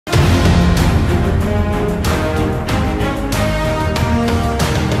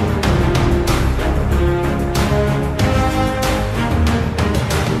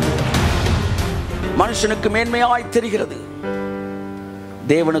மனுஷனுக்கு மேன்மையாய் தெரிகிறது,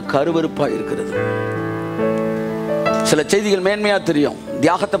 தேவனுக்கு அருவருப்பாய் இருக்கிறது. சில செய்திகள் மேன்மையா தெரியும்,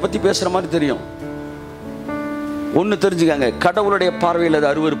 தியாகத்தை பத்தி பேசுற மாதிரி தெரியும். ஒன்னு தெரிஞ்சுக்காங்க, கடவுளுடைய பார்வையில்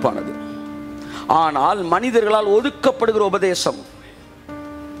அது அருவருப்பானது. ஆனால் மனிதர்களால் ஒதுக்கப்படுகிற உபதேசம்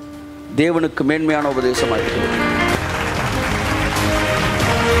தேவனுக்கு மேன்மையான உபதேசமாக இருக்கிறது.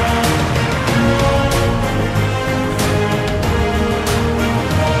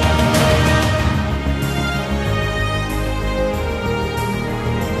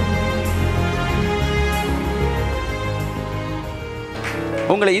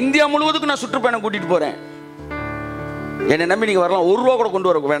 உங்களை இந்தியா முழுவதுக்கு நான் சுற்றுப்பயணம் கூட்டிட்டு போறேன். என்னை நம்பி நீங்க வரலாம். ₹1 கூட கொண்டு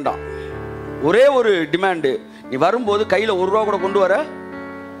வர வேண்டாம். ஒரே ஒரு டிமாண்டு, நீ வரும்போது கையில் ₹1 கூட கொண்டு வர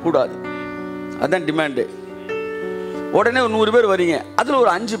கூடாது. அதுதான் டிமாண்டு. உடனே ஒரு 100 பேர் வரீங்க, அதுல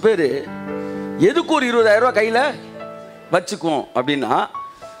ஒரு 5 பேர் எதுக்கு ஒரு ₹20,000 கையில வச்சுக்குவோம் அப்படின்னா,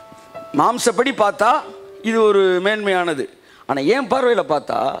 மாம்சப்படி பார்த்தா இது ஒரு மேன்மையானது. ஆனா என் பார்வையில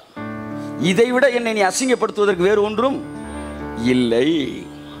பார்த்தா இதை விட என்னை நீ அசிங்கப்படுத்துவதற்கு வேறு ஒன்றும் இல்லை.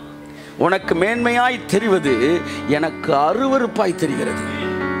 உனக்கு மேன்மையாய் தெரிவது எனக்கு அருவருப்பாய் தெரிகிறது.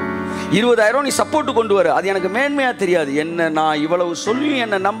 20,000 நீ சப்போர்ட் கொண்டு வர, அது எனக்கு மேன்மையா தெரியாது. என்ன நான் இவ்வளவு சொல்லி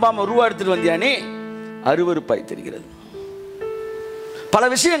என்ன நம்பாம ரூபா எடுத்துட்டு வந்தியானே, அருவருப்பாய் தெரிகிறது. பல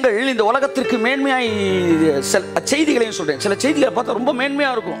விஷயங்கள் இந்த உலகத்திற்கு மேன்மையாய், செய்திகளையும் சொல்றேன். சில செய்திகளை பார்த்தா ரொம்ப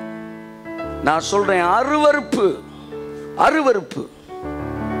மேன்மையா இருக்கும். நான் சொல்றேன் அருவருப்பு, அருவருப்பு,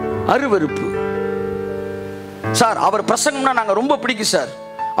 அருவருப்பு. சார் அவர் பிரசங்கம்னா நாங்க ரொம்ப பிடிக்கும் சார்.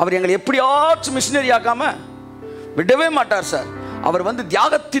 அவர் எங்களை எப்படியாச்சும் மிஷினரி ஆக்காம விடவே மாட்டார் சார். அவர் வந்து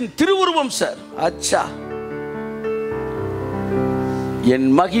தியாகத்தின் திருவுருவம் சார். அச்சா, என்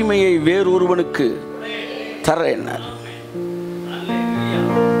மகிமையை வேறொருவனுக்கு தர என்ன?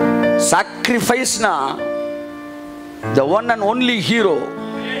 சாக்ரிஃபைஸ்னா the one and only hero,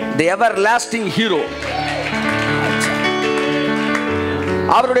 the everlasting hero.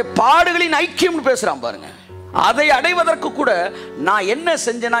 அவருடைய பாடுகளின் ஐக்கியம் பேசுறான் பாருங்க. அதை அடைவதற்கு கூட நான் என்ன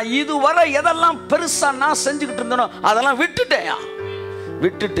செஞ்சேனா, இதுவரை எதெல்லாம் பெருசா நான் செஞ்சுக்கிட்டு இருந்தேனோ அதெல்லாம் விட்டுட்டேன்.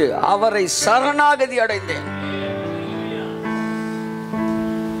 விட்டுட்டு அவரை சரணாகதி அடைந்தேன்.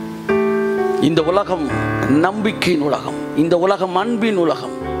 இந்த உலகம் நம்பிக்கையின் உலகம், இந்த உலகம் அன்பின்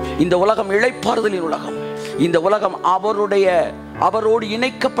உலகம், இந்த உலகம் இளைப்பாறுதலின் உலகம், இந்த உலகம் அவரோடு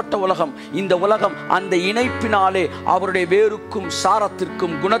இணைக்கப்பட்ட உலகம். இந்த உலகம் அந்த இணைப்பினாலே அவருடைய வேருக்கும்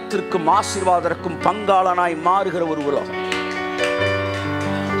சாரத்திற்கும் குணத்திற்கும் ஆசீர்வாதத்திற்கும் பங்காளனாய் மாறுகிற ஒரு உலகம்.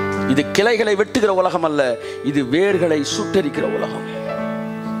 இது கிளைகளை வெட்டுகிற உலகம் அல்ல, இது வேர்களை சுட்டரிக்கிற உலகம்.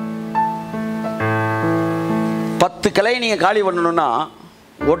 10 கிளையை நீங்க காலி பண்ணணும்னா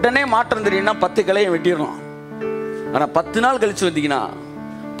உடனே மாற்றம் தெரியும்னா 10 கிளையை வெட்டிடணும். ஆனா 10 நாள் கழிச்சு வந்தீங்கன்னா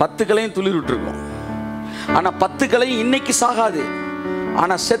 10 கிளையும் துளிர் விட்டுருக்கும். ஆனா 10 கிளையும் இன்னைக்கு சாகாது,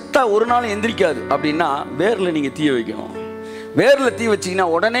 ஆனா செத்தா ஒரு நாள் எந்திரிக்காது. அப்படின்னா வேர்ல நீங்க தீய வைக்கணும். வேர்ல தீ வச்சீங்கன்னா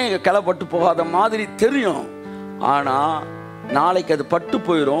உடனே கிளை பட்டு போகாத மாதிரி தெரியும், ஆனா நாளைக்கு அது பட்டு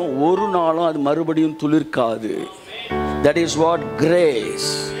போயிடும். ஒரு நாளும் அது மறுபடியும் துளிர்க்காது. That is what grace.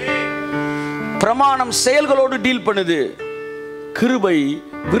 பிரமாணம் செயல்களோடு டீல் பண்ணுது, கிருபை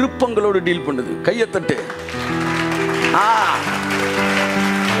விருப்பங்களோடு டீல் பண்ணுது. Kaiyathattu.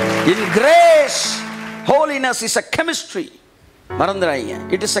 In grace, holiness is a chemistry. மறந்துடாதீங்க,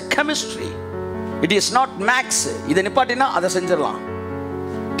 it is a chemistry. It is not max. இதை நிப்பாட்டினா அதை செஞ்சிடலாம்.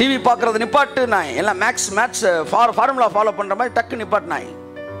 டிவி பார்க்கறது நிப்பாட்டு நாய், எல்லாம் மேத்ஸ் ஃபார்முலா ஃபாலோ பண்ற மாதிரி டக்கு நிப்பாட்டு நாய்.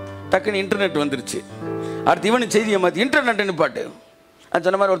 டக்குன்னு இன்டர்நெட் வந்துருச்சு. அடுத்து இவனு செய்தியை மாற்றி இன்டர்நெட் நிப்பாட்டு. அது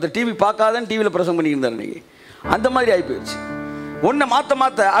சொன்ன மாதிரி ஒருத்தர் டிவி பார்க்காதன்னு டிவியில் பிரசங்கம் பண்ணியிருந்தார் இன்னைக்கு. அந்த மாதிரி ஆகி போயிடுச்சு. ஒன்றை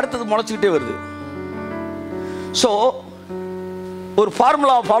மாற்ற அடுத்தது முளைச்சிக்கிட்டே வருது. ஸோ ஒரு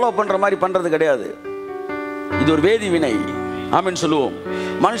ஃபார்முலா ஃபாலோ பண்ணுற மாதிரி பண்ணுறது கிடையாது. இது ஒரு வேதி வினை. ஆமென் சொல்லுவோம்.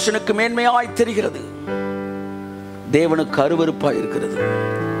 மனுஷனுக்கு மேன்மையாய் தெரிகிறது, தேவனுக்கு அருவருப்பாய் இருக்கிறது.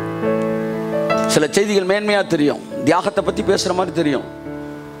 சில செய்திகள் மேன்மையா தெரியும், தியாகத்தை பற்றி பேசுகிற மாதிரி தெரியும்.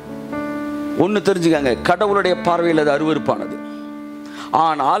 ஒன்று தெரிஞ்சுக்காங்க, கடவுளுடைய பார்வையில் அது அருவருப்பானது.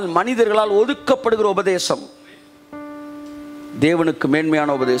 ஆனால் மனிதர்களால் ஒதுக்கப்படுகிற உபதேசம் தேவனுக்கு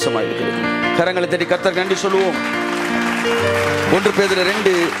மேன்மையான உபதேசமாக இருக்கிறது. கரங்களை தட்டி கர்த்தருக்கு நன்றி சொல்லுவோம். 1 பேதுரு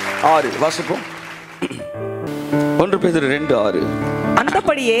 2:6 வாசிப்போம். 1 பேதுரு 2:6.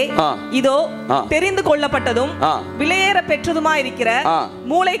 அந்தபடியே இதோ தெரிந்து கொள்ளப்பட்டதும் விலையேற பெற்றதுமா இருக்கிற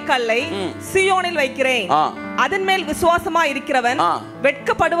மூளைக்கல்லை சீயோனில் வைக்கிறேன், அதன் மேல் விசுவாசமா இருக்கிறவன்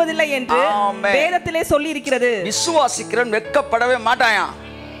வெட்கப்படுவதில்லை என்று வேதத்திலே சொல்லி இருக்கிறது. விசுவாசிக்கிறவன் வெட்கப்படவே மாட்டாயா.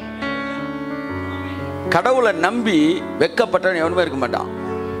 கடவுளை நம்பி வெட்கப்பட்டவன் எவனுமே இருக்க மாட்டான்.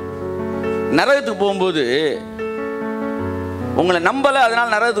 நரகத்துக்கு போகும்போது உங்களை நம்பல, அதனால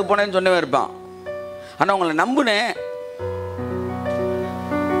நரகத்துக்கு போனேன்னு சொன்னவன் இருப்பான். ஆனா உங்களை நம்புனேன்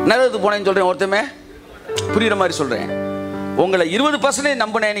நரகத்துக்கு போனேன்னு சொல்றேன் ஒருத்தமே புரியுற மாதிரி சொல்கிறேன். உங்களை 20%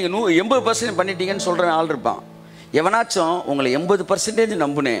 நம்பினேன், நீங்கள் 80% பண்ணிட்டீங்கன்னு சொல்கிறேன் ஆள் இருப்பான். எவனாச்சும் உங்களை 80%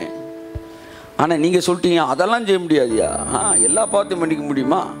 நம்பினேன், ஆனால் நீங்கள் சொல்லிட்டீங்க அதெல்லாம் செய்ய முடியாதியா, எல்லா பாவத்தையும் பண்ணிக்க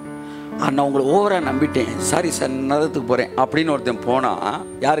முடியுமா, நான் உங்களை ஓவராக நம்பிட்டேன், சாரி சார் நரகத்துக்கு போகிறேன் அப்படின்னு ஒருத்தன் போனால்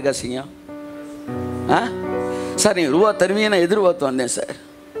யாருக்கு அசிங்க? சார் நீங்கள் ரூபா தருவீங்க, நான் எதிர்பார்த்து வந்தேன் சார்,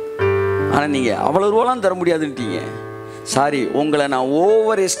 ஆனால் நீங்கள் அவ்வளோ ரூபாலாம் தர முடியாதுன்ட்டீங்க, சாரி உங்களை நான்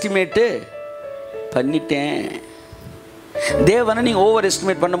ஓவர் எஸ்டிமேட்டு பண்ணிட்டேன். தேவனை நீங்கள் ஓவர்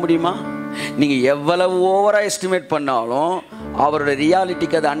எஸ்டிமேட் பண்ண முடியுமா? நீங்கள் எவ்வளவு ஓவராக எஸ்டிமேட் பண்ணாலும் அவரோட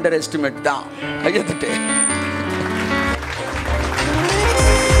ரியாலிட்டிக்கு அது அண்டர் எஸ்டிமேட் தான். கையெழுத்துட்டு